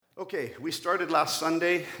Okay, we started last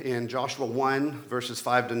Sunday in Joshua 1, verses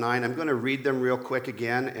 5 to 9. I'm going to read them real quick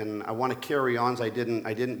again, and I want to carry on. I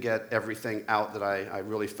didn't get everything out that I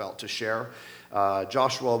really felt to share.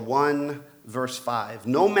 Joshua 1, verse 5.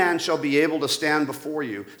 No man shall be able to stand before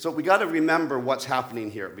you. So we got to remember what's happening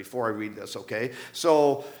here before I read this, okay?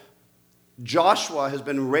 So Joshua has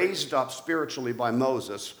been raised up spiritually by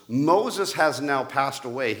Moses. Moses has now passed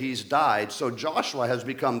away. He's died. So Joshua has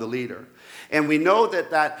become the leader. And we know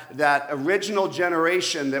that original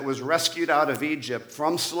generation that was rescued out of Egypt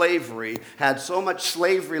from slavery had so much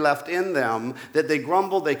slavery left in them that they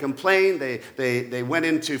grumbled, they complained, they went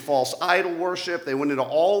into false idol worship, they went into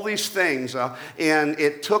all these things, and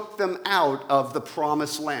it took them out of the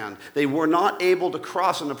promised land. They were not able to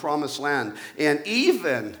cross into the promised land. And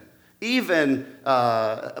even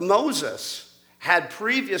Moses had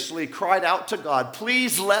previously cried out to God,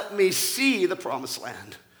 please let me see the promised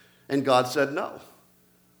land. And God said,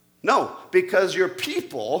 no, because your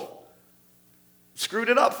people screwed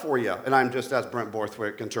it up for you. And that's Brent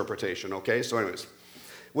Borthwick interpretation, okay? So anyways,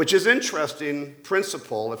 which is interesting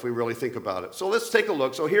principle if we really think about it. So let's take a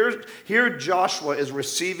look. So here Joshua is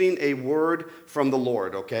receiving a word from the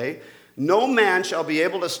Lord, okay? No man shall be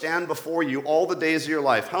able to stand before you all the days of your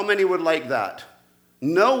life. How many would like that?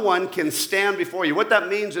 No one can stand before you. What that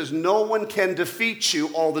means is no one can defeat you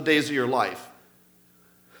all the days of your life.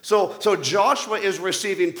 So Joshua is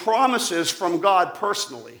receiving promises from God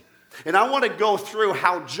personally. And I want to go through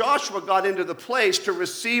how Joshua got into the place to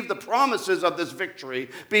receive the promises of this victory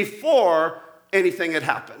before anything had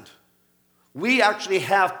happened. We actually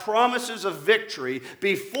have promises of victory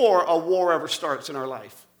before a war ever starts in our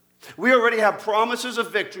life. We already have promises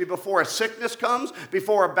of victory before a sickness comes,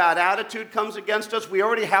 before a bad attitude comes against us. We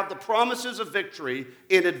already have the promises of victory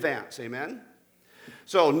in advance. Amen?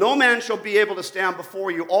 So, no man shall be able to stand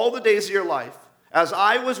before you all the days of your life. As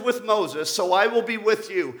I was with Moses, so I will be with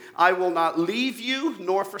you. I will not leave you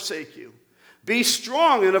nor forsake you. Be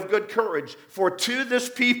strong and of good courage, for to this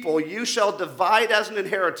people you shall divide as an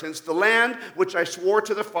inheritance the land which I swore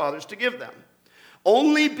to their fathers to give them.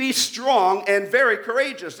 Only be strong and very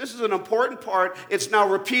courageous. This is an important part. It's now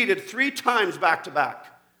repeated 3 times back to back.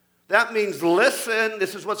 That means listen,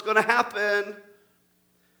 this is what's going to happen.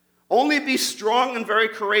 Only be strong and very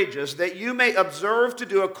courageous, that you may observe to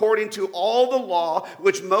do according to all the law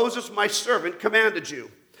which Moses my servant commanded you.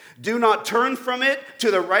 Do not turn from it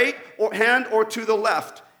to the right hand or to the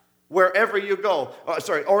left, wherever you go.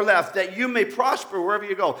 Or left, that you may prosper wherever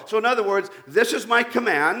you go. So in other words, this is my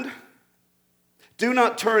command. Do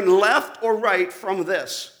not turn left or right from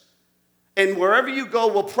this. And wherever you go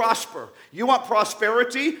will prosper. You want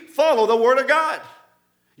prosperity? Follow the Word of God.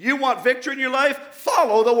 You want victory in your life?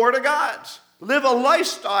 Follow the Word of God. Live a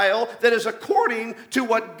lifestyle that is according to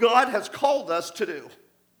what God has called us to do.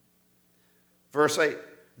 Verse 8,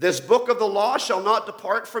 this book of the law shall not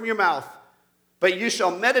depart from your mouth, but you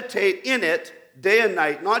shall meditate in it day and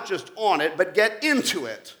night, not just on it, but get into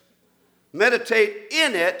it. Meditate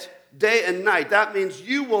in it day and night. That means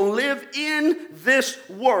you will live in this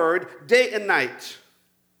word day and night,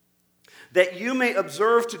 that you may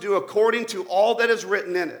observe to do according to all that is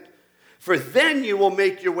written in it. For then you will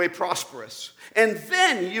make your way prosperous, and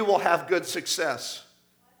then you will have good success.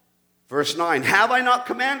 Verse 9, have I not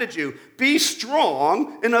commanded you? Be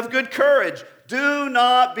strong and of good courage. Do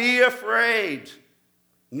not be afraid,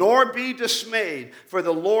 nor be dismayed, for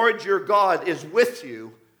the Lord your God is with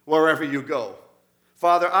you wherever you go.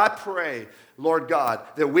 Father, I pray, Lord God,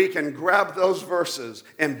 that we can grab those verses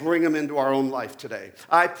and bring them into our own life today.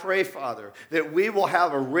 I pray, Father, that we will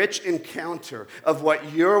have a rich encounter of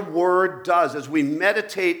what your word does as we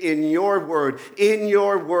meditate in your word, in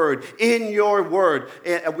your word, in your word.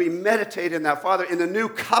 And we meditate in that, Father. In the new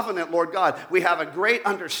covenant, Lord God, we have a great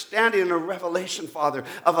understanding and a revelation, Father,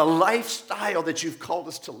 of a lifestyle that you've called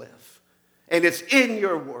us to live. And it's in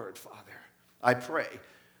your word, Father. I pray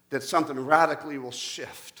that something radically will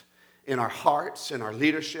shift in our hearts, in our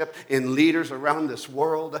leadership, in leaders around this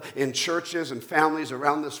world, in churches and families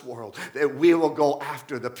around this world, that we will go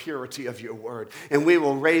after the purity of your word. And we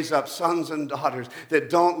will raise up sons and daughters that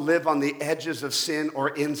don't live on the edges of sin or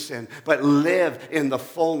in sin, but live in the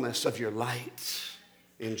fullness of your light.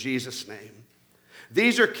 In Jesus' name.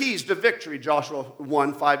 These are keys to victory, Joshua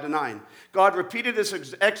 1, 5 to 9. God repeated this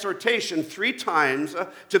exhortation 3 times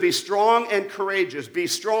to be strong and courageous. Be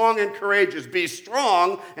strong and courageous. Be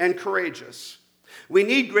strong and courageous. We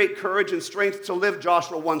need great courage and strength to live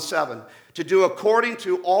Joshua 1, 7, to do according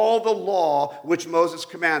to all the law which Moses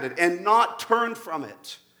commanded and not turn from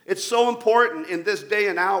it. It's so important in this day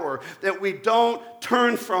and hour that we don't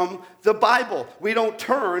turn from the Bible. We don't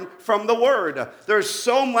turn from the Word. There's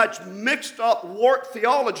so much mixed up, warped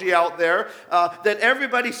theology out there that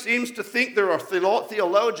everybody seems to think they're a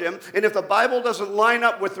theologian. And if the Bible doesn't line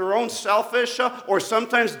up with their own selfish or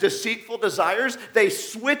sometimes deceitful desires, they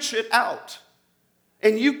switch it out.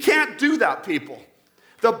 And you can't do that, people.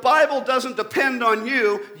 The Bible doesn't depend on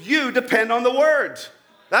you. You depend on the Word.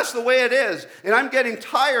 That's the way it is. And I'm getting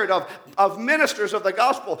tired of ministers of the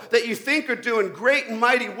gospel that you think are doing great and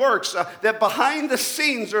mighty works, that behind the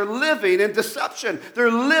scenes are living in deception. They're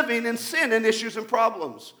living in sin and issues and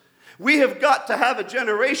problems. We have got to have a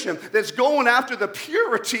generation that's going after the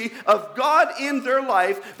purity of God in their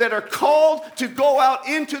life, that are called to go out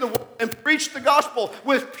into the world and preach the gospel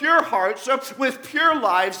with pure hearts, with pure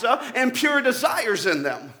lives, and pure desires in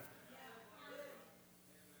them.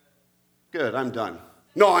 Good, I'm done.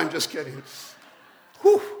 No, I'm just kidding.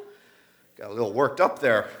 Whew. Got a little worked up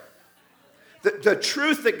there. The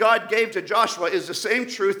truth that God gave to Joshua is the same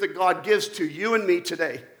truth that God gives to you and me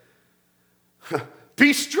today.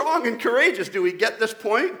 Be strong and courageous. Do we get this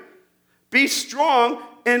point? Be strong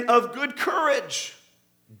and of good courage.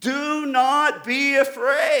 Do not be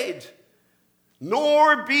afraid,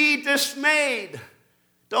 nor be dismayed.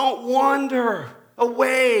 Don't wander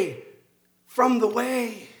away from the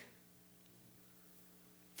way.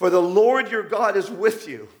 For the Lord your God is with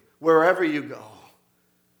you wherever you go.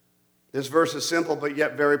 This verse is simple but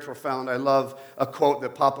yet very profound. I love a quote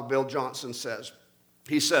that Papa Bill Johnson says.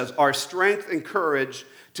 He says, our strength and courage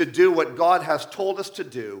to do what God has told us to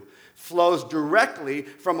do flows directly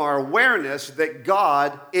from our awareness that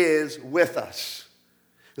God is with us.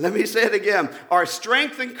 Let me say it again. Our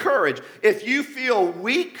strength and courage. If you feel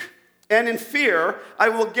weak and in fear, I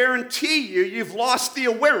will guarantee you've lost the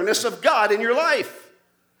awareness of God in your life.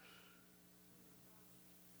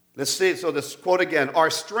 Let's see, so this quote again. Our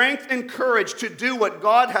strength and courage to do what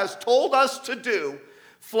God has told us to do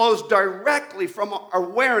flows directly from our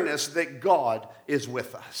awareness that God is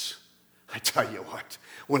with us. I tell you what,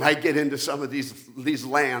 when I get into some of these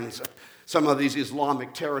lands, some of these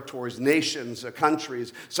Islamic territories, nations,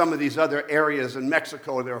 countries, some of these other areas in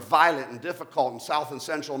Mexico, they're violent and difficult in South and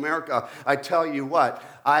Central America, I tell you what,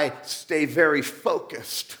 I stay very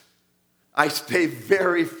focused. I stay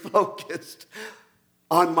very focused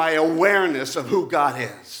on my awareness of who God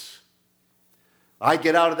is. I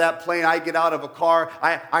get out of that plane, I get out of a car.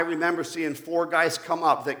 I remember seeing 4 guys come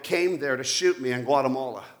up that came there to shoot me in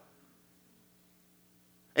Guatemala.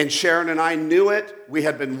 And Sharon and I knew it. We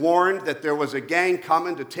had been warned that there was a gang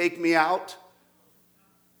coming to take me out.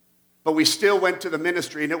 But we still went to the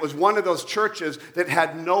ministry, and it was one of those churches that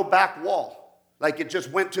had no back wall. Like it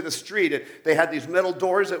just went to the street. They had these metal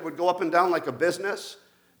doors that would go up and down like a business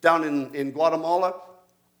down in Guatemala.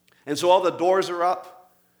 And so all the doors are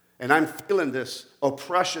up, and I'm feeling this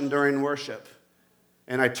oppression during worship.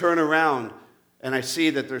 And I turn around, and I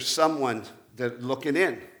see that there's someone that looking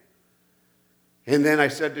in. And then I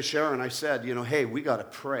said to Sharon, I said, hey, we got to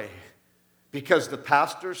pray. Because the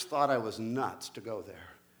pastors thought I was nuts to go there.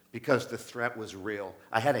 Because the threat was real.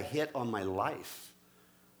 I had a hit on my life.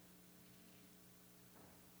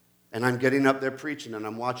 And I'm getting up there preaching, and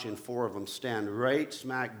I'm watching 4 of them stand right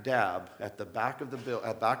smack dab at the back of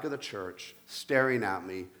the church, staring at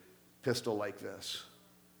me, pistol like this.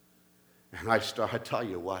 And I tell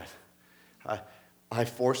you what, I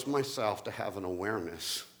forced myself to have an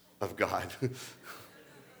awareness of God.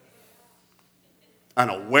 An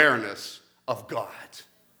awareness of God.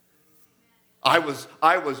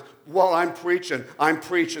 While I'm preaching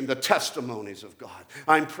the testimonies of God.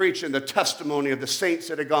 I'm preaching the testimony of the saints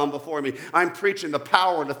that have gone before me. I'm preaching the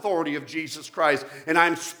power and authority of Jesus Christ. And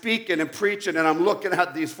I'm speaking and preaching, and I'm looking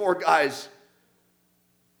at these 4 guys.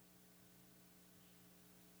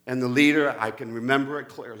 And the leader, I can remember it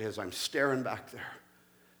clearly as I'm staring back there.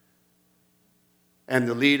 And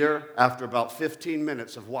the leader, after about 15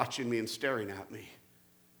 minutes of watching me and staring at me,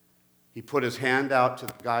 he put his hand out to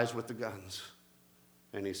the guys with the guns,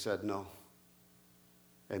 and he said, no.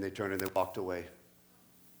 And they turned and they walked away.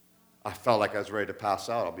 I felt like I was ready to pass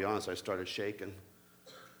out. I'll be honest, I started shaking.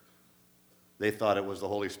 They thought it was the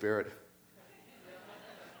Holy Spirit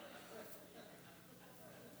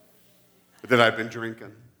that I'd been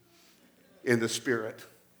drinking in the Spirit.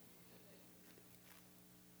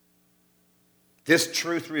 This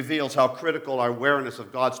truth reveals how critical our awareness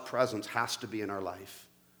of God's presence has to be in our life.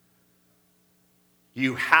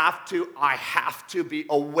 I have to be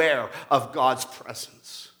aware of God's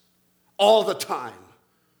presence all the time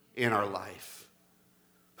in our life.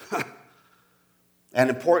 An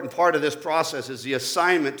important part of this process is the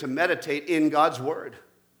assignment to meditate in God's Word.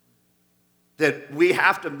 that we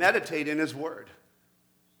have to meditate in his word.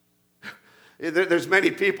 There's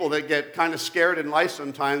many people that get kind of scared in life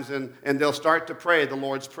sometimes, and they'll start to pray the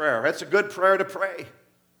Lord's Prayer. That's a good prayer to pray.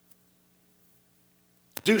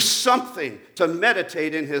 Do something to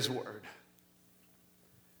meditate in his word.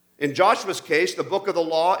 In Joshua's case, the book of the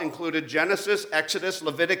law included Genesis, Exodus,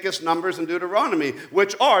 Leviticus, Numbers, and Deuteronomy,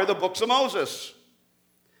 which are the books of Moses.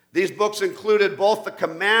 These books included both the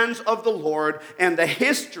commands of the Lord and the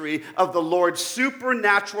history of the Lord's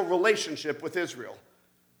supernatural relationship with Israel.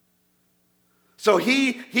 So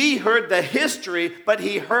he heard the history, but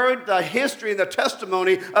he heard the history and the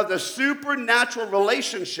testimony of the supernatural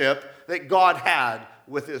relationship that God had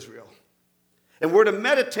with Israel. And we're to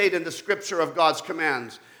meditate in the scripture of God's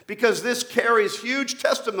commands, because this carries huge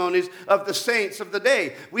testimonies of the saints of the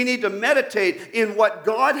day. We need to meditate in what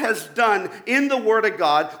God has done in the Word of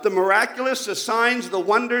God, the miraculous, the signs, the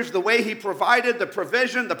wonders, the way he provided, the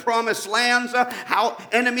provision, the promised lands, how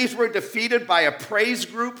enemies were defeated by a praise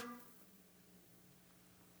group.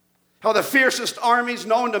 How the fiercest armies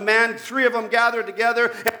known to man, 3 of them gathered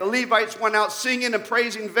together, and the Levites went out singing and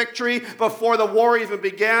praising victory before the war even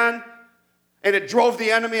began. And it drove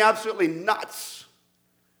the enemy absolutely nuts.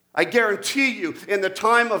 I guarantee you, in the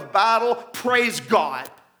time of battle, praise God.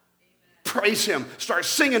 Praise him. Start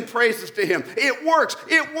singing praises to him. It works.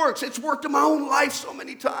 It works. It's worked in my own life so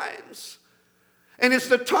many times. And it's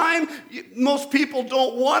the time most people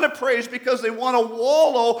don't want to praise because they want to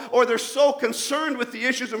wallow, or they're so concerned with the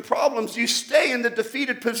issues and problems, you stay in the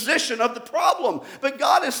defeated position of the problem. But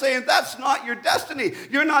God is saying that's not your destiny.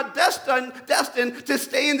 You're not destined to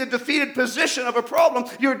stay in the defeated position of a problem.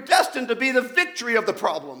 You're destined to be the victory of the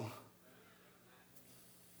problem.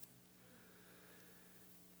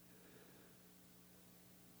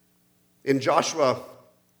 In Joshua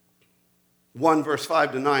 1 verse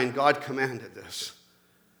 5 to 9, God commanded this.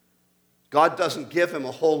 God doesn't give him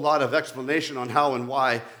a whole lot of explanation on how and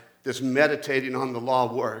why this meditating on the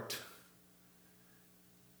law worked.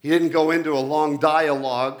 He didn't go into a long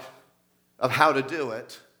dialogue of how to do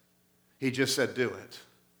it. He just said, do it.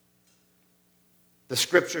 The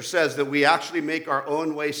scripture says that we actually make our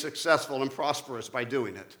own way successful and prosperous by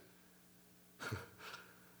doing it.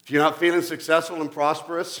 If you're not feeling successful and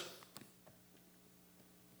prosperous,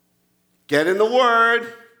 get in the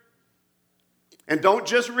Word, and don't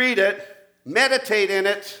just read it, meditate in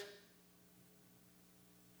it.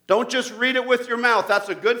 Don't just read it with your mouth. That's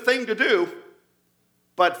a good thing to do,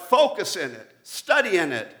 but focus in it, study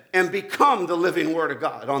in it, and become the living Word of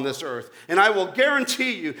God on this earth. And I will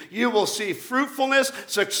guarantee you, you will see fruitfulness,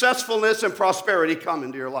 successfulness, and prosperity come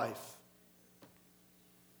into your life.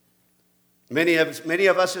 Many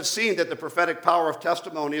of us have seen that the prophetic power of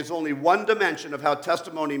testimony is only one dimension of how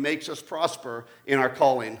testimony makes us prosper in our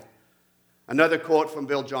calling. Another quote from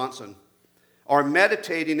Bill Johnson. Our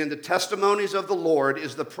meditating in the testimonies of the Lord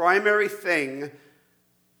is the primary thing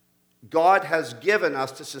God has given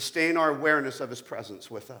us to sustain our awareness of his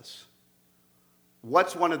presence with us.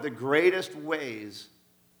 What's one of the greatest ways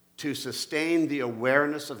to sustain the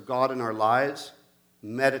awareness of God in our lives?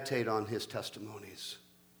 Meditate on his testimonies.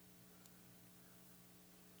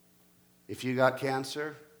 If you got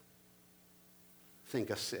cancer, think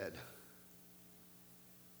of Sid.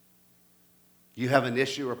 You have an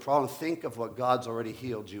issue or problem, think of what God's already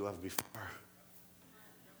healed you of before.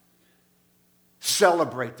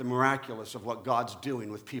 Celebrate the miraculous of what God's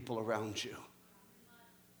doing with people around you.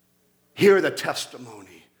 Hear the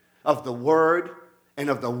testimony of the Word and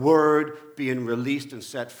of the Word being released and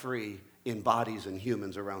set free in bodies and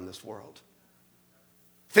humans around this world.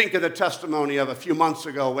 Think of the testimony of a few months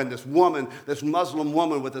ago when this Muslim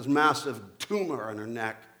woman with this massive tumor on her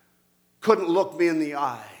neck, couldn't look me in the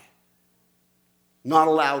eye. Not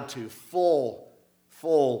allowed to. Full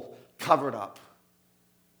covered up.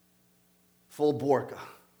 Full burqa.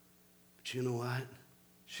 But you know what?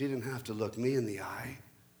 She didn't have to look me in the eye.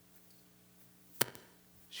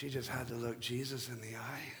 She just had to look Jesus in the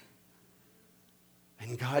eye.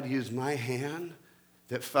 And God used my hand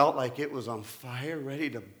that felt like it was on fire, ready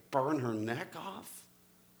to burn her neck off.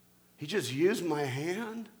 He just used my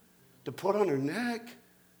hand to put on her neck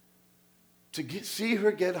to see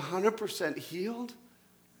her get 100% healed.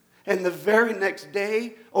 And the very next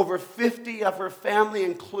day, over 50 of her family,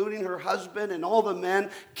 including her husband and all the men,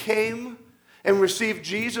 came and received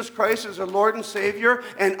Jesus Christ as their Lord and Savior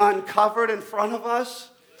and uncovered in front of us.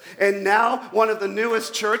 And now, one of the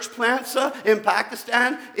newest church plants in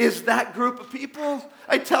Pakistan is that group of people.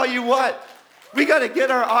 I tell you what, we got to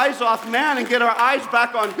get our eyes off man and get our eyes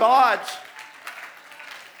back on God.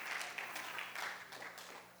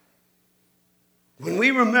 When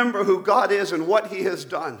we remember who God is and what he has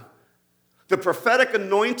done, The prophetic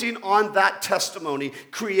anointing on that testimony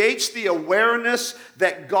creates the awareness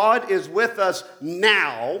that God is with us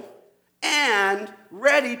now and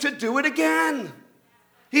ready to do it again.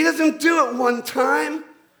 He doesn't do it one time.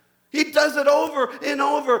 He does it over and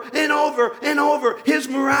over and over and over. His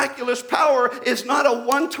miraculous power is not a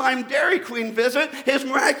one-time Dairy Queen visit. His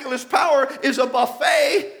miraculous power is a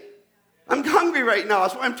buffet. I'm hungry right now.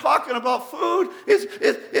 That's why I'm talking about food.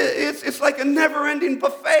 It's like a never-ending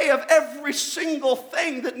buffet of every single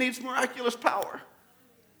thing that needs miraculous power.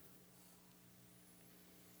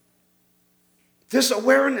 This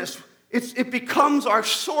awareness, it becomes our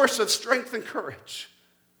source of strength and courage.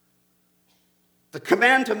 The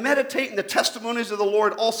command to meditate in the testimonies of the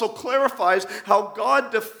Lord also clarifies how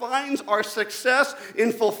God defines our success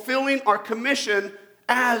in fulfilling our commission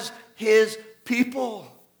as His people.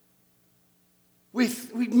 We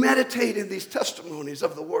meditate in these testimonies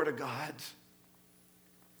of the Word of God.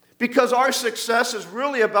 Because our success is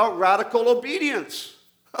really about radical obedience.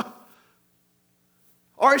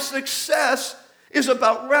 Our success is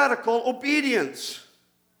about radical obedience.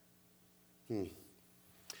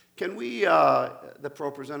 Can we, the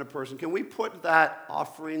pro-presenter person, can we put that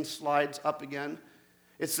offering slides up again?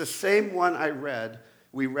 It's the same one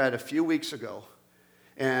we read a few weeks ago.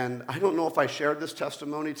 And I don't know if I shared this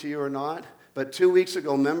testimony to you or not, but 2 weeks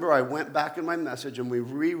ago, remember, I went back in my message and we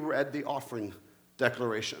reread the offering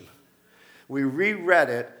declaration. We reread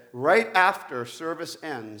it right after service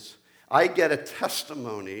ends. I get a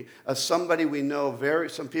testimony of somebody we know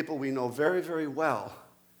some people we know very, very well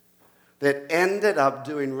that ended up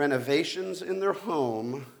doing renovations in their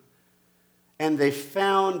home, and they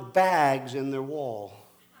found bags in their wall.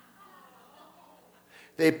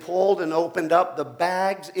 They pulled and opened up the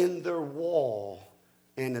bags in their wall,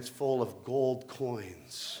 and it's full of gold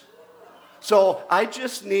coins. So I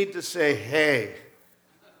just need to say, hey,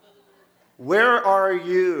 where are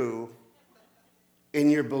you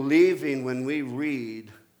in your believing when we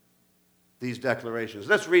read these declarations?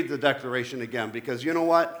 Let's read the declaration again, because you know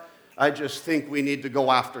what? I just think we need to go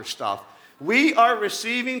after stuff. We are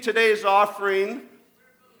receiving today's offering.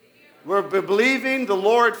 We're believing the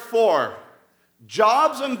Lord for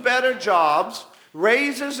jobs and better jobs,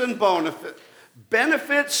 raises and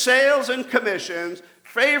benefits, sales and commissions,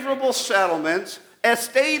 favorable settlements,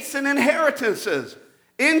 estates and inheritances,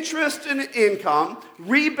 interest and income,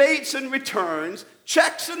 rebates and returns,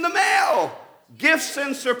 checks in the mail, gifts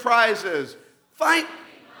and surprises.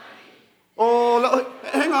 Oh,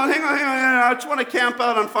 hang on. I just want to camp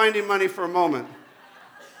out on finding money for a moment.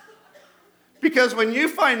 Because when you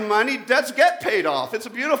find money, debts get paid off. It's a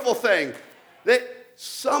beautiful thing.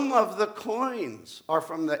 Some of the coins are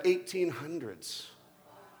from the 1800s.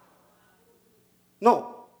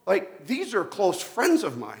 No, these are close friends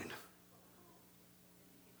of mine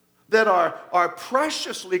that are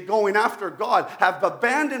preciously going after God, have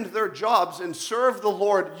abandoned their jobs and served the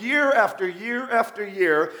Lord year after year after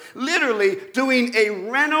year, literally doing a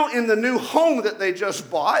reno in the new home that they just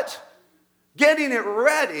bought, getting it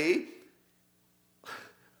ready,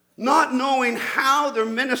 not knowing how their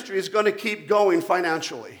ministry is going to keep going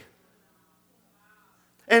financially.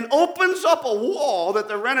 And opens up a wall that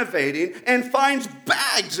they're renovating and finds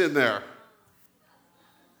bags in there.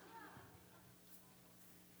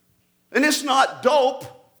 And it's not dope.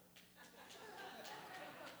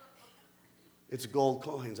 It's gold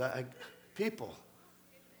coins. People,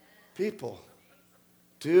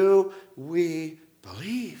 do we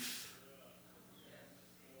believe?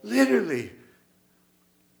 Literally,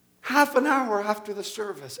 half an hour after the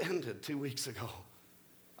service ended 2 weeks ago,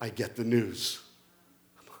 I get the news.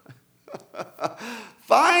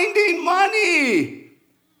 Finding money.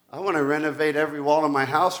 I want to renovate every wall in my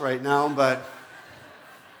house right now, but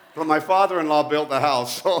my father-in-law built the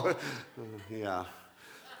house, so yeah.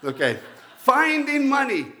 Okay. Finding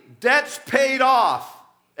money. Debts paid off.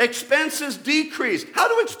 Expenses decrease. How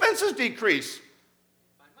do expenses decrease?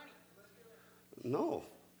 Find money. No.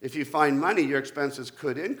 If you find money, your expenses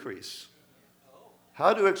could increase.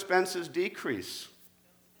 How do expenses decrease?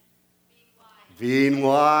 Being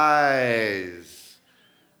wise.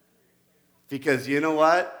 Because you know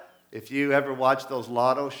what? If you ever watch those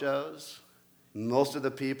lotto shows, most of the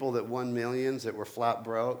people that won millions that were flat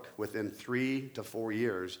broke within 3 to 4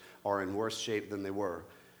 years are in worse shape than they were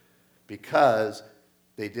because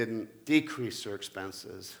they didn't decrease their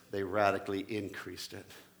expenses, they radically increased it.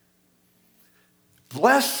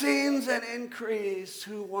 Blessings and increase.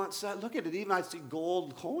 Who wants that? Look at it. Even I see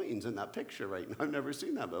gold coins in that picture right now. I've never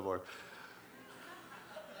seen that before.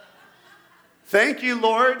 Thank you,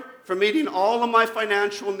 Lord, for meeting all of my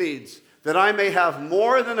financial needs, that I may have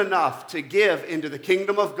more than enough to give into the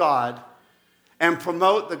kingdom of God and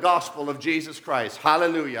promote the gospel of Jesus Christ.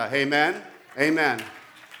 Hallelujah. Amen. Amen.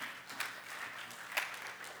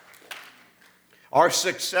 Our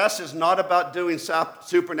success is not about doing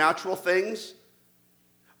supernatural things.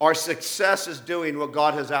 Our success is doing what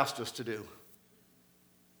God has asked us to do.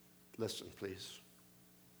 Listen, please.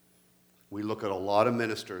 We look at a lot of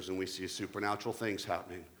ministers and we see supernatural things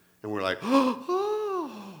happening. And we're like,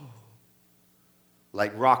 oh,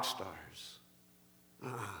 like rock stars.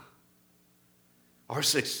 Our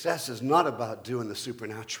success is not about doing the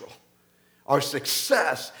supernatural. Our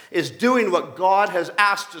success is doing what God has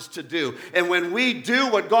asked us to do. And when we do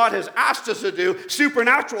what God has asked us to do,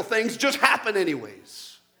 supernatural things just happen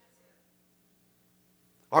anyways.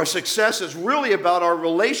 Our success is really about our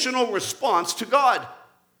relational response to God.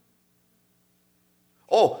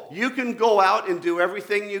 Oh, you can go out and do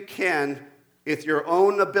everything you can with your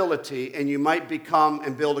own ability, and you might become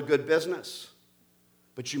and build a good business.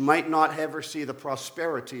 But you might not ever see the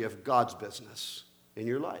prosperity of God's business in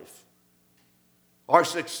your life. Our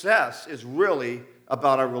success is really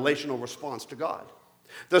about our relational response to God.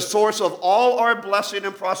 The source of all our blessing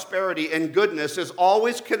and prosperity and goodness is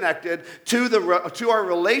always connected to our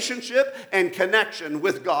relationship and connection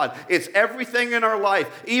with God. It's everything in our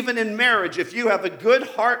life. Even in marriage, if you have a good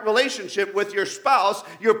heart relationship with your spouse,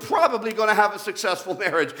 you're probably going to have a successful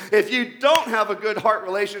marriage. If you don't have a good heart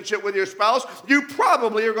relationship with your spouse, you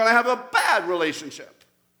probably are going to have a bad relationship.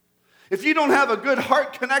 If you don't have a good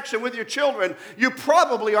heart connection with your children, you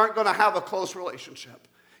probably aren't going to have a close relationship.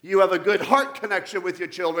 You have a good heart connection with your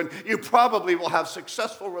children, you probably will have a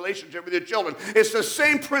successful relationship with your children. It's the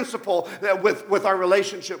same principle that with our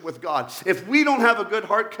relationship with God. If we don't have a good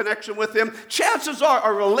heart connection with Him, chances are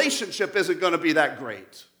our relationship isn't going to be that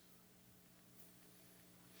great.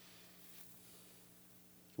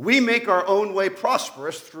 We make our own way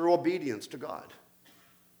prosperous through obedience to God.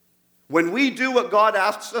 When we do what God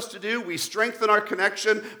asks us to do, we strengthen our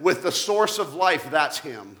connection with the source of life. That's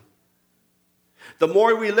Him. The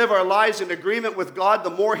more we live our lives in agreement with God,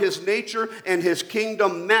 the more His nature and His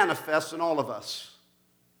kingdom manifests in all of us.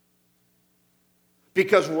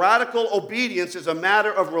 Because radical obedience is a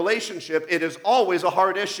matter of relationship, it is always a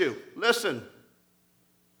hard issue. Listen.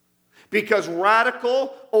 Because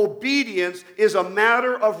radical obedience is a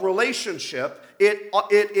matter of relationship, it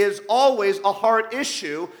is always a hard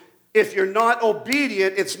issue. If you're not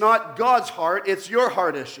obedient, it's not God's heart, it's your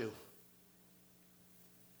heart issue.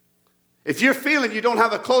 If you're feeling you don't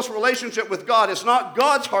have a close relationship with God, it's not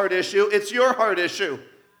God's heart issue, it's your heart issue.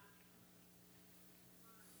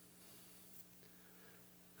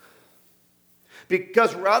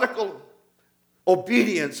 Because radical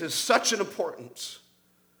obedience is such an importance.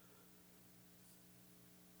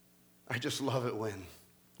 I just love it when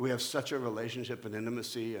we have such a relationship and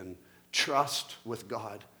intimacy and trust with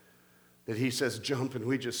God that He says jump and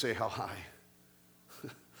we just say how high.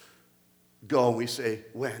 Go and we say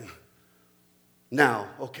when. Now,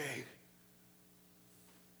 okay.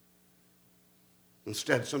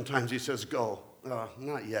 Instead, sometimes He says, go.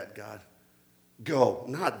 Not yet, God. Go.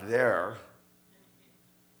 Not there.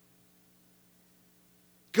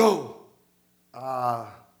 Go.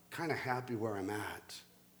 Kind of happy where I'm at.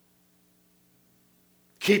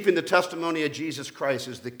 Keeping the testimony of Jesus Christ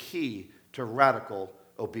is the key to radical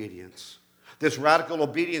obedience. This radical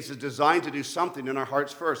obedience is designed to do something in our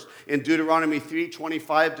hearts first. In Deuteronomy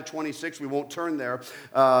 3:25-26, we won't turn there,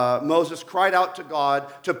 Moses cried out to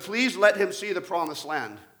God to please let him see the promised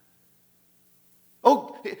land.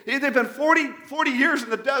 Oh, they've been 40 years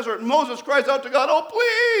in the desert, and Moses cries out to God, oh,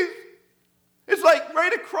 please. It's like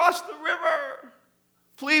right across the river.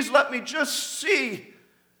 Please let me just see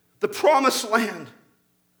the promised land.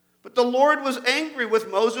 But the Lord was angry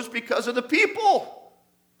with Moses because of the people.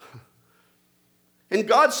 And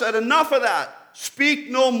God said, enough of that. Speak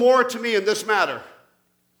no more to me in this matter.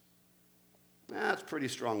 That's pretty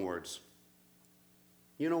strong words.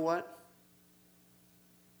 You know what?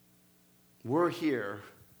 We're here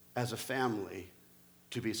as a family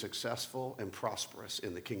to be successful and prosperous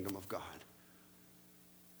in the kingdom of God.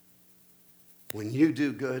 When you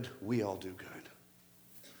do good, we all do good.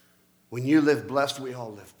 When you live blessed, we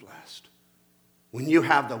all live blessed. When you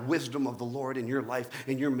have the wisdom of the Lord in your life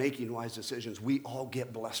and you're making wise decisions, we all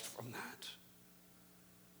get blessed from that.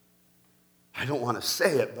 I don't want to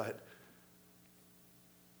say it, but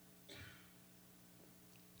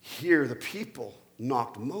here the people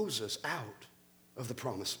knocked Moses out of the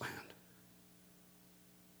promised land.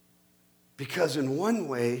 Because in one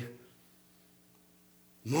way,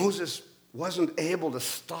 Moses wasn't able to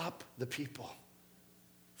stop the people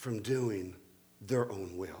from doing their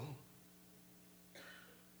own will.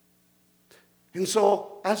 And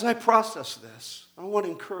so, as I process this, I want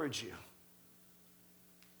to encourage you.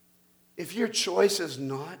 If your choice is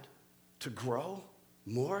not to grow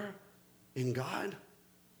more in God,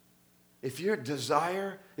 if your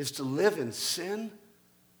desire is to live in sin,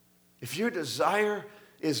 if your desire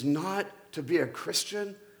is not to be a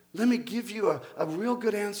Christian, let me give you a real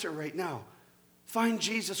good answer right now. Find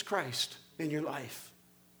Jesus Christ in your life.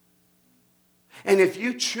 And if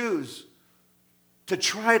you choose to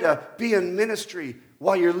try to be in ministry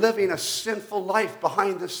while you're living a sinful life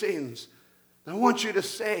behind the scenes, I want you to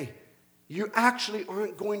say, you actually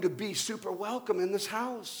aren't going to be super welcome in this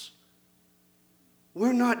house.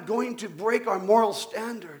 We're not going to break our moral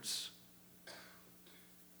standards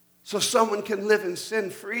so someone can live in sin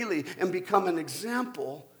freely and become an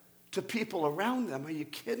example to people around them. Are you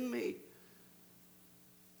kidding me?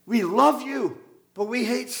 We love you, but we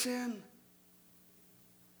hate sin.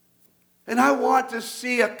 And I want to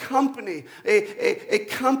see a company, a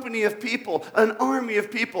company of people, an army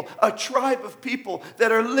of people, a tribe of people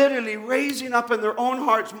that are literally raising up in their own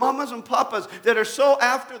hearts, mamas and papas, that are so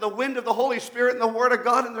after the wind of the Holy Spirit and the Word of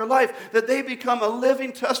God in their life that they become a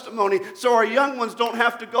living testimony so our young ones don't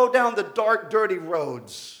have to go down the dark, dirty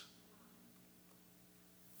roads.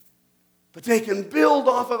 But they can build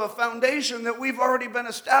off of a foundation that we've already been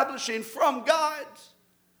establishing from God.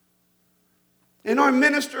 And our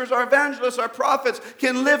ministers, our evangelists, our prophets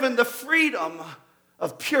can live in the freedom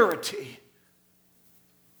of purity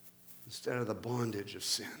instead of the bondage of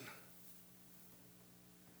sin.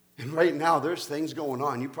 And right now, there's things going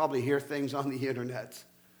on. You probably hear things on the internet.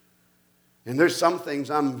 And there's some things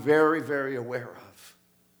I'm very, very aware of.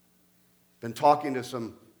 Been talking to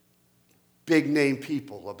some big-name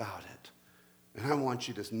people about it. And I want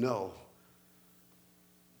you to know,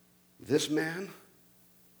 this man,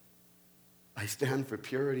 I stand for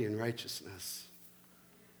purity and righteousness.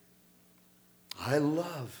 I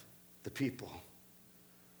love the people,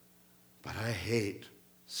 but I hate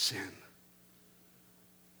sin.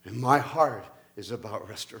 And my heart is about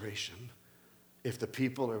restoration. If the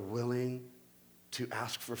people are willing to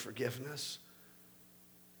ask for forgiveness,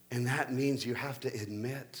 and that means you have to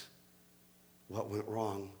admit what went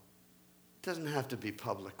wrong. It doesn't have to be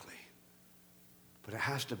publicly, but it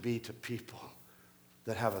has to be to people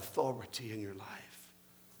that have authority in your life.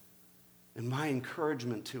 And my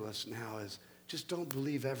encouragement to us now is just don't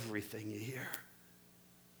believe everything you hear.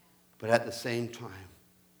 But at the same time,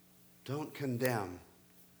 don't condemn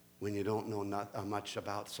when you don't know much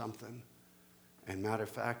about something. And matter of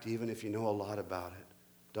fact, even if you know a lot about it,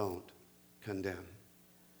 don't condemn.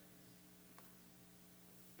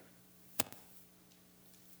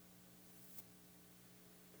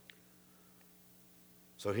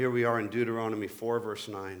 So here we are in Deuteronomy 4, verse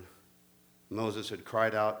 9. Moses had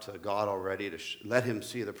cried out to God already to let him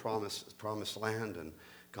see the promised land, and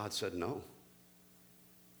God said, no.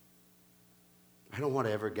 I don't want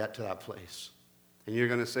to ever get to that place. And you're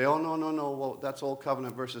going to say, oh, no, well, that's Old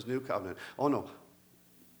Covenant versus New Covenant. Oh, no.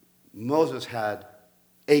 Moses had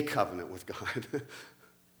a covenant with God.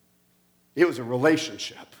 It was a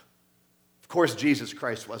relationship. Of course, Jesus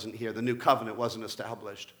Christ wasn't here. The New Covenant wasn't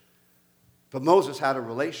established. But Moses had a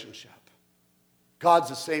relationship. God's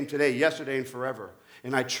the same today, yesterday, and forever.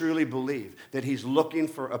 And I truly believe that he's looking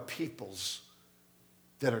for a peoples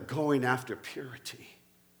that are going after purity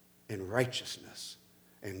and righteousness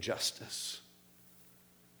and justice.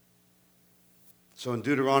 So in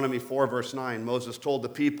Deuteronomy 4, verse 9, Moses told the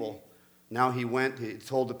people, now he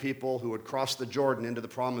told the people who had crossed the Jordan into the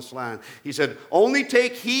promised land, he said, only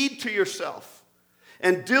take heed to yourself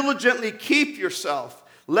and diligently keep yourself,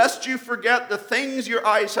 lest you forget the things your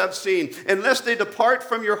eyes have seen, and lest they depart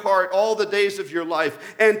from your heart all the days of your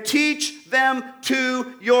life, and teach them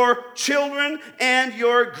to your children and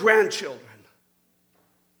your grandchildren.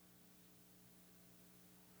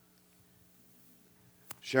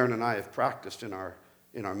 Sharon and I have practiced in our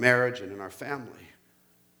marriage and in our family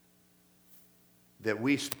that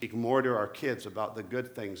we speak more to our kids about the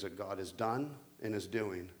good things that God has done and is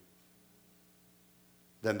doing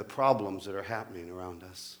than the problems that are happening around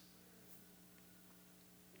us.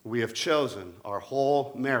 We have chosen our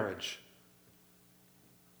whole marriage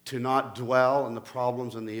to not dwell on the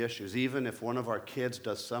problems and the issues. Even if one of our kids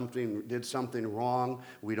did something wrong,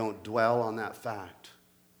 we don't dwell on that fact.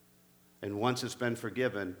 And once it's been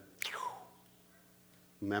forgiven,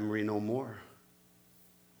 memory no more.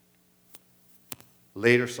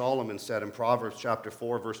 Later, Solomon said in Proverbs chapter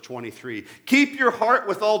 4, verse 23, keep your heart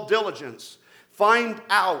with all diligence. Find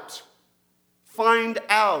out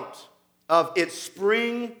of its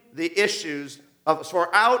spring the issues of,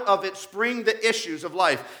 for out of it spring the issues of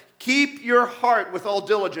life. Keep your heart with all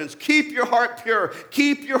diligence. Keep your heart pure.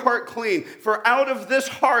 Keep your heart clean. For out of this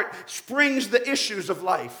heart springs the issues of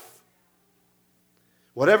life.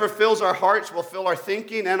 Whatever fills our hearts will fill our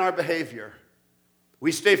thinking and our behavior.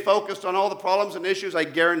 We stay focused on all the problems and issues, I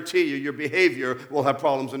guarantee you, your behavior will have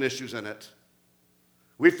problems and issues in it.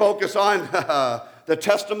 We focus on the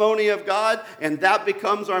testimony of God, and that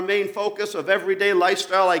becomes our main focus of everyday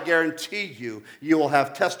lifestyle. I guarantee you, you will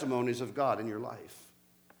have testimonies of God in your life.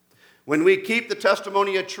 When we keep the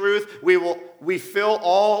testimony of truth, we fill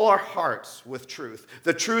all our hearts with truth.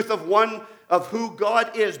 The truth of who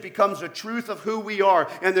God is becomes the truth of who we are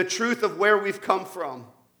and the truth of where we've come from.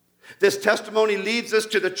 This testimony leads us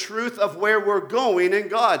to the truth of where we're going in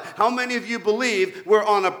God. How many of you believe we're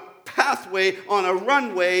on a pathway, on a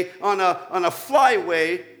runway, on a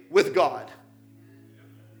flyway with God?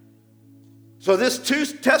 So this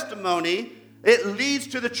testimony, it leads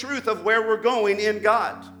to the truth of where we're going in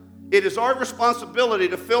God. It is our responsibility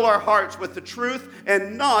to fill our hearts with the truth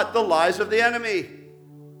and not the lies of the enemy.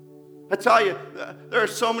 I tell you, there are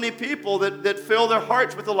so many people that fill their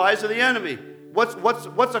hearts with the lies of the enemy. What's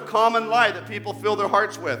a common lie that people fill their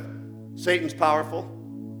hearts with? Satan's powerful.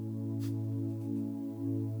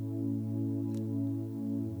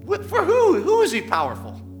 For who? Who is he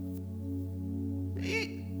powerful?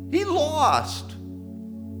 He lost.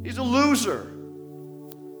 He's a loser.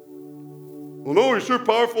 Well, no, he's sure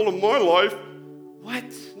powerful in my life.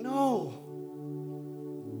 What? No.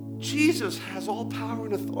 Jesus has all power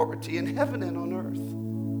and authority in heaven and on earth.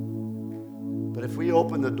 But if we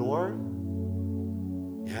open the door,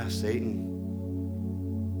 yeah, Satan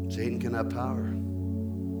can have power.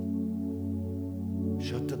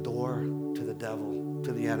 Shut the door to the devil,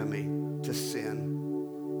 to the enemy, to sin.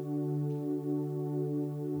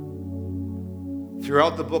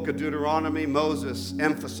 Throughout the book of Deuteronomy, Moses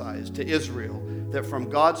emphasized to Israel that from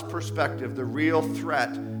God's perspective, the real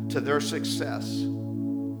threat to their success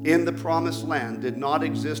in the promised land did not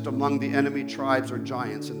exist among the enemy tribes or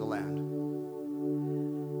giants in the land.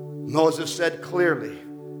 Moses said clearly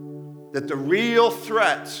that the real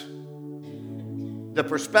threat, the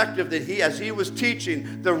perspective that as he was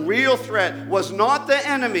teaching, the real threat was not the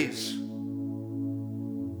enemies.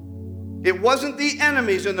 It wasn't the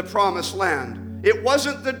enemies in the promised land. It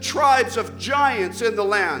wasn't the tribes of giants in the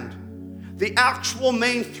land. The actual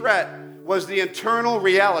main threat was the internal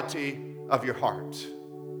reality of your heart.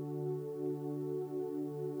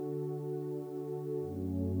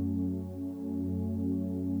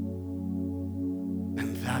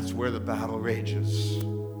 And that's where the battle rages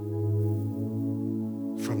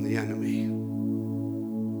from the enemy.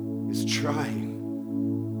 Is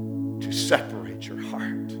trying to separate your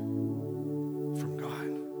heart from God.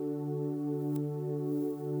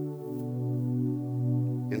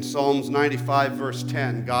 In Psalms 95, verse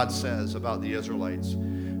 10, God says about the Israelites,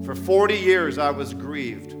 "For 40 years I was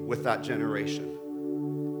grieved with that generation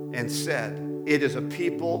and said, it is a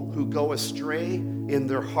people who go astray in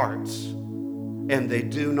their hearts, and they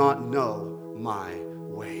do not know my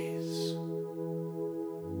ways."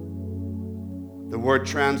 The word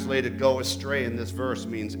translated "go astray" in this verse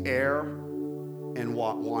means err and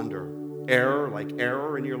wander. Error, like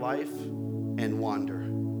error in your life, and wander.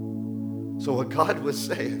 So what God was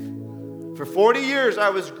saying, for 40 years I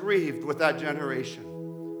was grieved with that generation.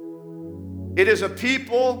 It is a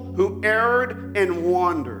people who erred and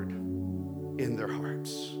wandered in their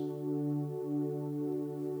hearts.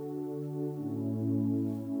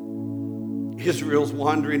 Israel's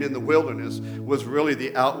wandering in the wilderness was really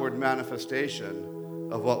the outward manifestation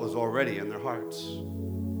of what was already in their hearts.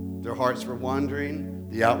 Their hearts were wandering.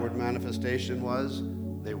 The outward manifestation was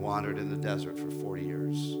they wandered in the desert for 40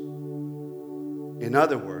 years. In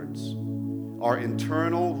other words, our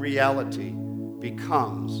internal reality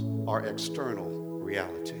becomes our external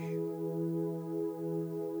reality.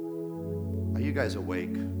 Are you guys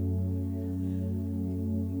awake?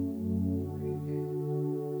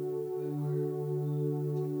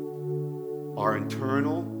 Our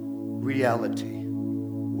internal reality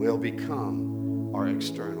will become our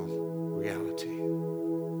external reality.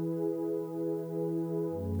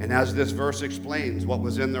 And as this verse explains, what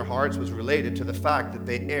was in their hearts was related to the fact that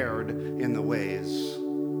they erred in the ways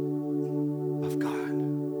of God.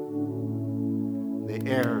 They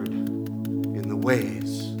erred in the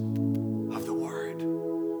ways of the Word.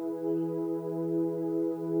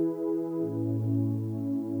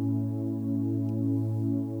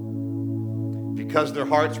 Because their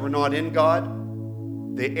hearts were not in God,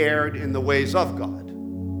 they erred in the ways of God.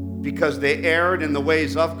 Because they erred in the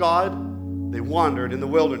ways of God, they wandered in the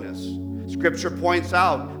wilderness. Scripture points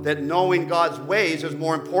out that knowing God's ways is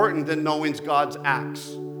more important than knowing God's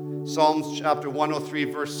acts. Psalms chapter 103,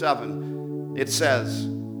 verse 7, it says,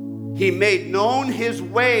 He made known His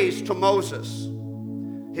ways to Moses,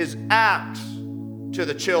 His acts to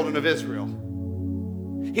the children of Israel.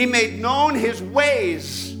 He made known His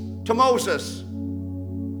ways to Moses,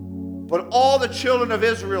 but all the children of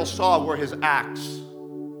Israel saw were His acts,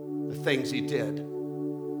 the things He did.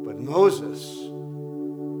 But Moses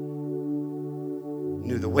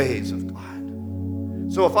knew the ways of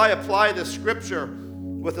God. So if I apply this scripture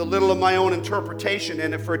with a little of my own interpretation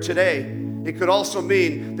in it for today, it could also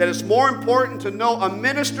mean that it's more important to know a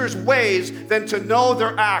minister's ways than to know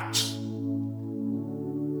their acts.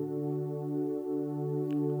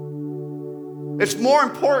 It's more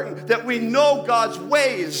important that we know God's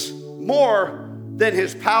ways more than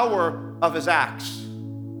His power of His acts.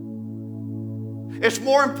 It's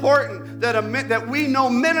more important that we know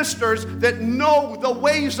ministers that know the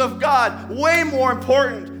ways of God, way more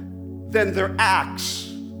important than their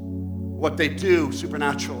acts, what they do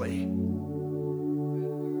supernaturally.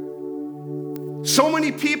 So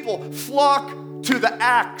many people flock to the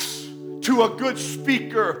acts, to a good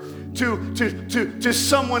speaker, to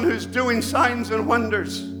someone who's doing signs and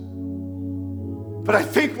wonders. But I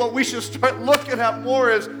think what we should start looking at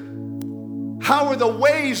more is, how are the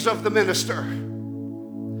ways of the minister?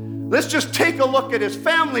 Let's just take a look at his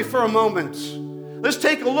family for a moment. Let's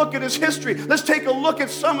take a look at his history. Let's take a look at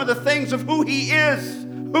some of the things of who he is,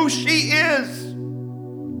 who she is.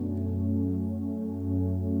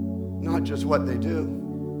 Not just what they do.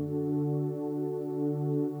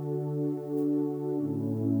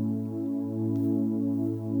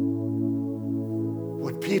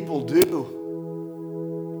 What people do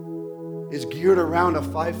is geared around a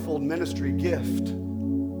fivefold ministry gift.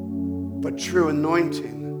 But true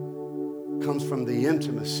anointing comes from the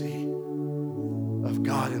intimacy of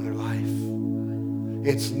God in their life.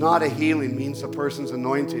 It's not a healing means a person's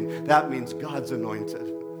anointing. That means God's anointed.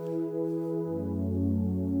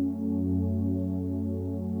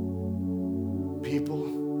 People,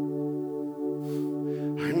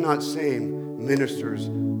 I'm not saying ministers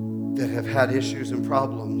that have had issues and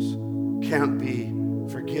problems can't be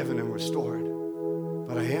forgiven and restored.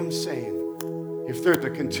 But I am saying, if there's a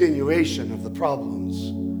continuation of the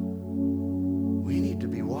problems, we need to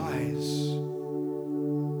be wise.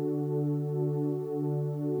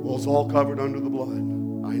 Well, it's all covered under the blood.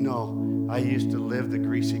 I know. I used to live the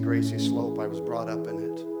greasy, gracy slope. I was brought up in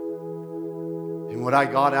it. And what I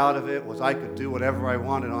got out of it was I could do whatever I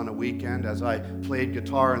wanted on a weekend as I played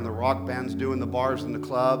guitar in the rock bands, doing the bars and the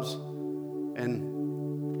clubs. And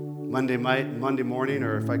Monday morning,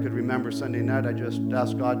 or if I could remember Sunday night, I just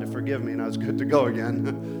asked God to forgive me and I was good to go again.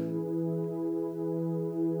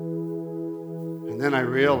 And then I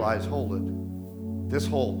realized, hold it, this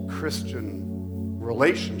whole Christian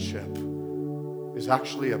relationship is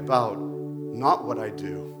actually about not what I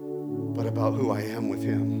do, but about who I am with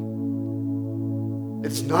Him.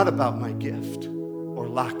 It's not about my gift or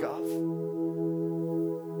lack of.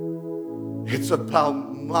 It's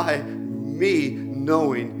about me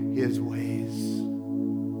knowing His ways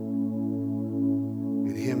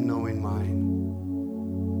and Him knowing mine.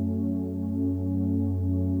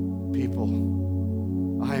 People,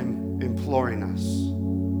 I'm imploring us,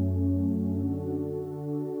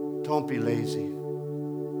 don't be lazy.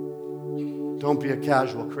 Don't be a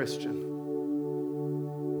casual Christian.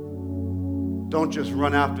 Don't just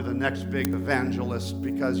run after the next big evangelist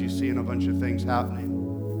because you're seeing a bunch of things happening.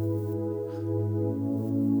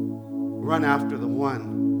 Run after the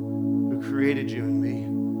one who created you and me.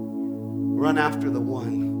 Run after the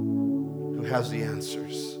one who has the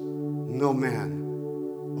answers. No man,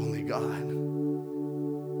 only God.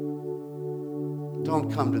 Don't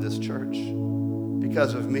come to this church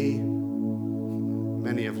because of me.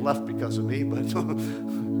 Many have left because of me, but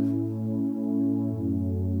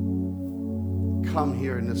come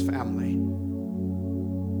here in this family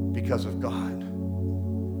because of God.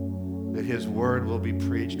 That His word will be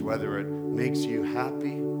preached, whether it makes you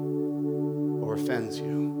happy or offends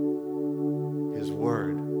you. His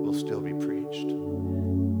word will still be preached.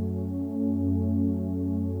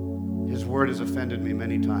 His word has offended me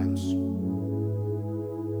many times.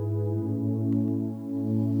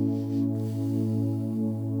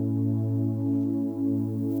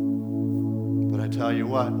 But I tell you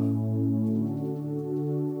what,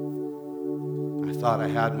 I thought I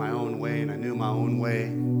had my own way and I knew my own way.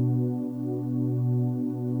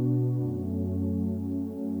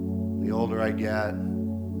 The older I get,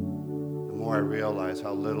 the more I realize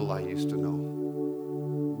how little I used to know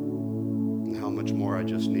and how much more I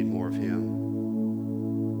just need more of Him.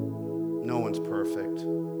 No one's perfect.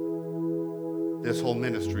 This whole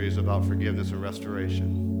ministry is about forgiveness and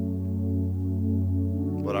restoration.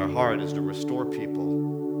 But our heart is to restore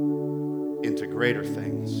people into greater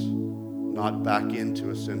things, not back into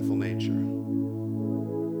a sinful nature.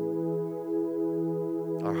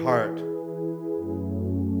 Our heart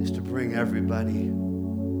is to bring everybody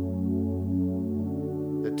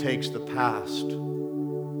that takes the past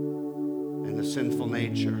and the sinful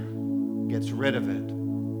nature, gets rid of it,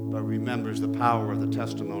 but remembers the power of the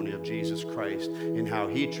testimony of Jesus Christ and how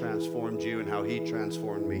he transformed you and how he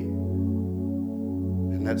transformed me.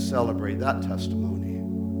 And let's celebrate that testimony.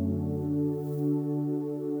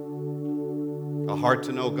 A heart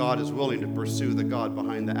to know God is willing to pursue the God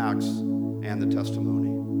behind the acts and the testimony.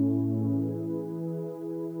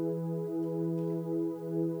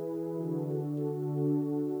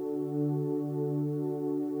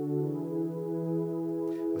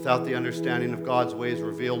 Without the understanding of God's ways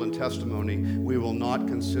revealed in testimony, we will not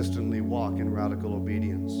consistently walk in radical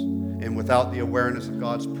obedience. And without the awareness of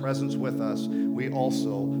God's presence with us, we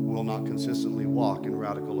also will not consistently walk in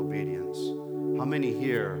radical obedience. How many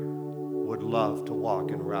here would love to walk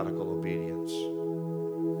in radical obedience?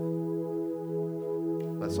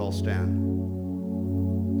 Let's all stand.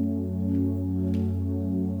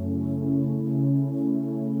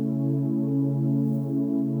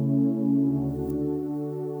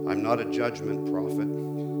 I'm not a judgment prophet.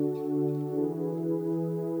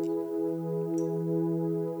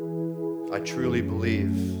 I truly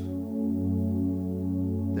believe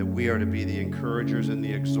that we are to be the encouragers and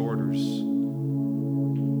the exhorters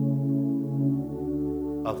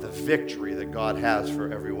of the victory that God has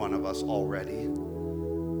for every one of us already.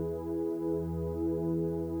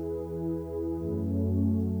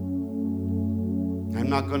 I'm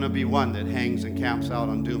not going to be one that hangs and camps out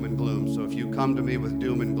on doom and gloom. So if you come to me with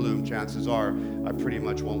doom and gloom, chances are I pretty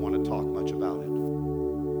much won't want to talk much about it.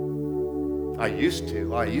 I used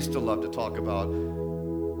to love to talk about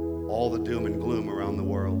all the doom and gloom around the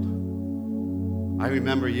world. I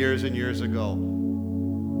remember years and years ago,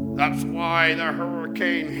 that's why the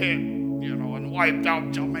hurricane hit, and wiped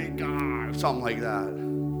out Jamaica, something like that.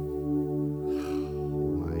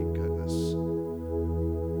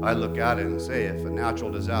 I look at it and say, if a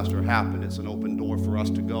natural disaster happened, it's an open door for us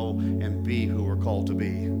to go and be who we're called to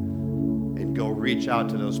be. And go reach out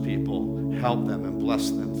to those people, help them, and bless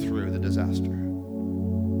them through the disaster.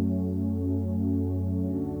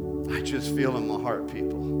 I just feel in my heart,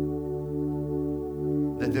 people,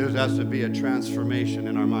 that there has to be a transformation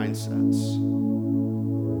in our mindsets.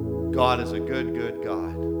 God is a good, good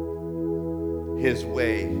God. His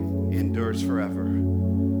way endures forever.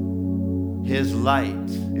 His light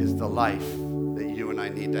is the life that you and I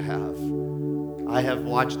need to have. I have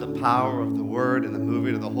watched the power of the Word and the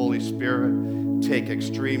moving of the Holy Spirit take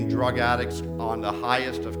extreme drug addicts on the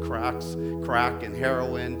highest of crack and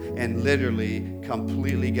heroin, and literally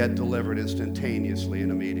completely get delivered instantaneously in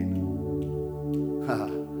a meeting.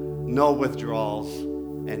 No withdrawals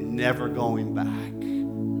and never going back.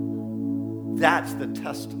 That's the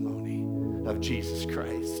testimony of Jesus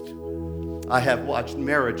Christ. I have watched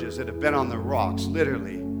marriages that have been on the rocks,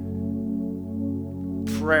 literally.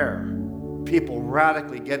 Prayer, people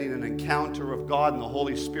radically getting an encounter of God and the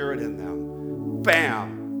Holy Spirit in them.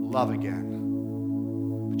 Bam, love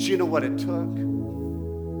again. But you know what it took?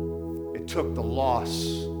 It took the loss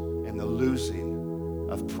and the losing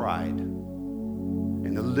of pride,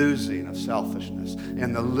 and the losing of selfishness,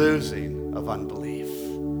 and the losing of unbelief.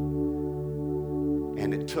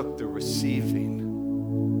 And it took the receiving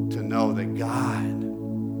to know that God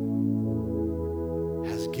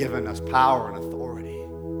has given us power and authority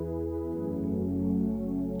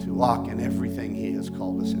to walk in everything He has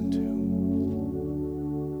called us into.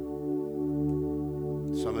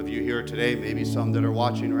 Some of you here today, maybe some that are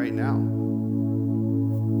watching right now,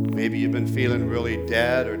 maybe you've been feeling really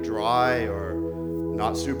dead or dry or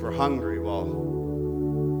not super hungry. Well,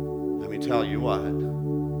 let me tell you what.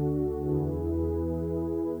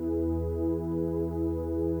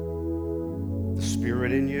 The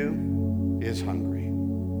Spirit in you is hungry.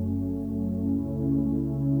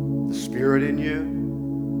 The Spirit in you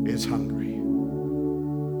is hungry.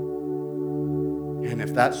 And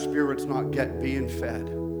if that Spirit's not being fed,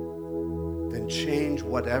 then change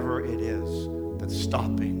whatever it is that's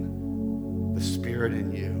stopping the Spirit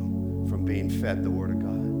in you from being fed the Word of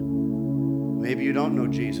God. Maybe you don't know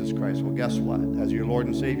Jesus Christ. Well, guess what? As your Lord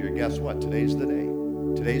and Savior, guess what? Today's the day.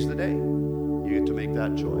 Today's the day. You get to make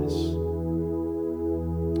that choice.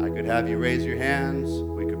 I could have you raise your hands.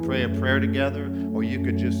 We could pray a prayer together. Or you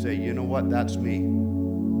could just say, you know what? That's me.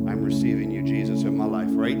 I'm receiving you, Jesus, in my life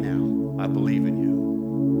right now. I believe in you.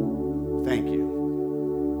 Thank you.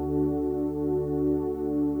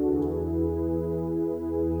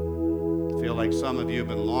 I feel like like some of you have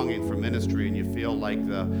been longing for ministry and you feel like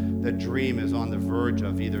the dream is on the verge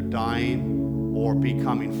of either dying or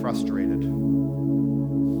becoming frustrated.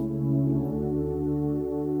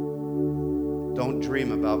 Don't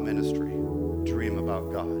dream about ministry. Dream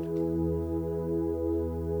about God.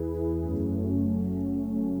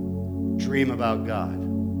 Dream about God.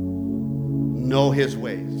 Know His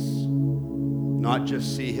ways. Not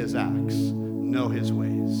just see His acts. Know His ways.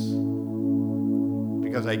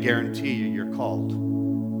 Because I guarantee you, you're called.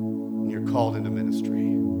 And you're called into ministry.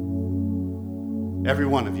 Every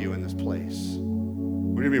one of you in this place.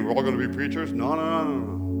 What do you mean? We're all going to be preachers? No.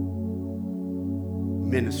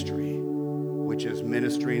 Ministry, which is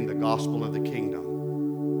ministering the gospel of the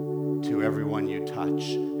kingdom to everyone you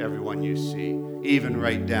touch, everyone you see, even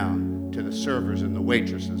right down to the servers and the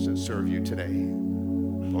waitresses that serve you today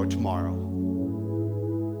or tomorrow.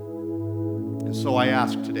 And so I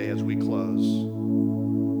ask today as we close,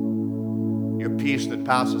 your peace that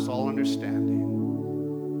passes all understanding,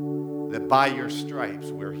 that by your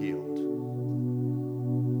stripes we're healed.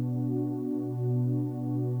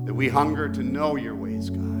 That we hunger to know your ways,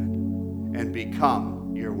 God, and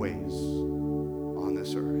become your ways on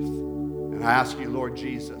this earth. And I ask you, Lord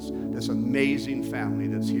Jesus, this amazing family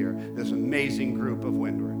that's here, this amazing group of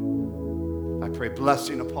Windward, I pray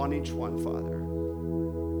blessing upon each one, Father,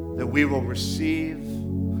 that we will receive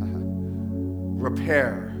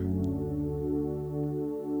repair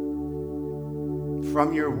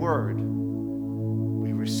from your word.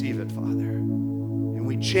 We receive it, Father, and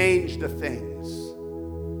we change the things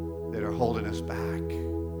that are holding us back.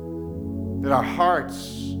 That our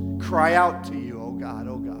hearts cry out to you, oh God,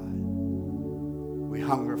 oh God. We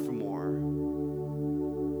hunger for more.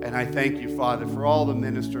 And I thank you, Father, for all the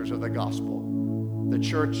ministers of the gospel, the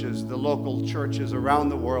churches, the local churches around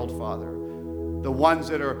the world, Father. The ones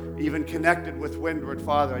that are even connected with Windward,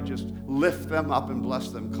 Father, I just lift them up and bless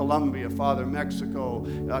them. Colombia, Father, Mexico,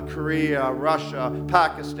 Korea, Russia,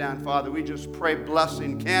 Pakistan, Father, we just pray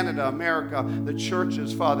blessing. Canada, America, the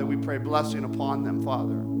churches, Father, we pray blessing upon them,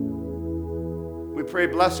 Father. We pray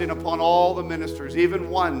blessing upon all the ministers, even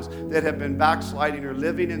ones that have been backsliding or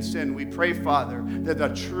living in sin. We pray, Father, that a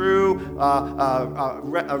true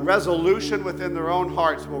resolution within their own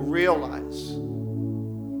hearts will realize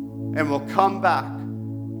and will come back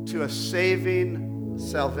to a saving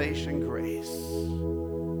salvation grace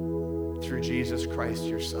through Jesus Christ,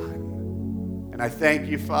 your Son. And I thank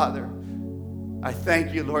you, Father. I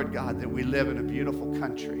thank you, Lord God, that we live in a beautiful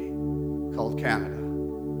country called Canada.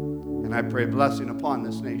 And I pray blessing upon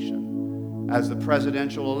this nation as the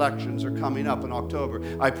presidential elections are coming up in October.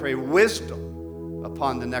 I pray wisdom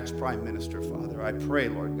upon the next prime minister, Father. I pray,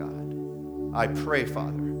 Lord God. I pray,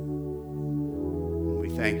 Father. We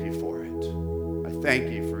thank you for it. I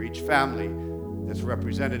thank you for each family that's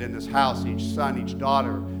represented in this house, each son, each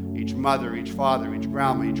daughter, each mother, each father, each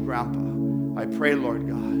grandma, each grandpa. I pray, Lord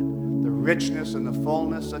God, the richness and the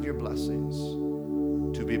fullness of your blessings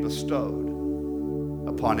to be bestowed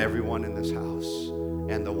upon everyone in this house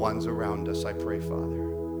and the ones around us. I pray, Father,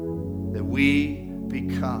 that we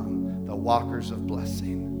become the walkers of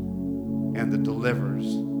blessing and the deliverers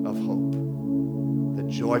of hope, the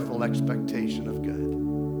joyful expectation of good.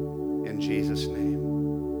 In Jesus' name.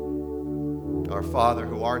 Our Father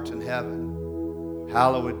who art in heaven,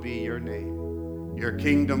 hallowed be your name. Your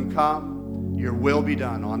kingdom come, your will be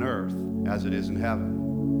done on earth as it is in heaven.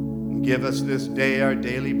 And give us this day our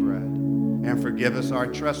daily bread, and forgive us our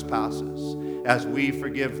trespasses as we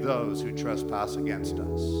forgive those who trespass against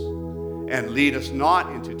us. And lead us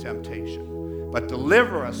not into temptation, but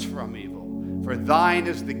deliver us from evil. For thine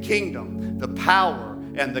is the kingdom, the power,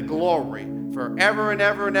 and the glory forever and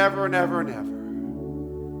ever and ever and ever and ever.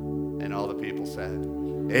 And all the people said,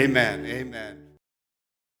 amen, amen.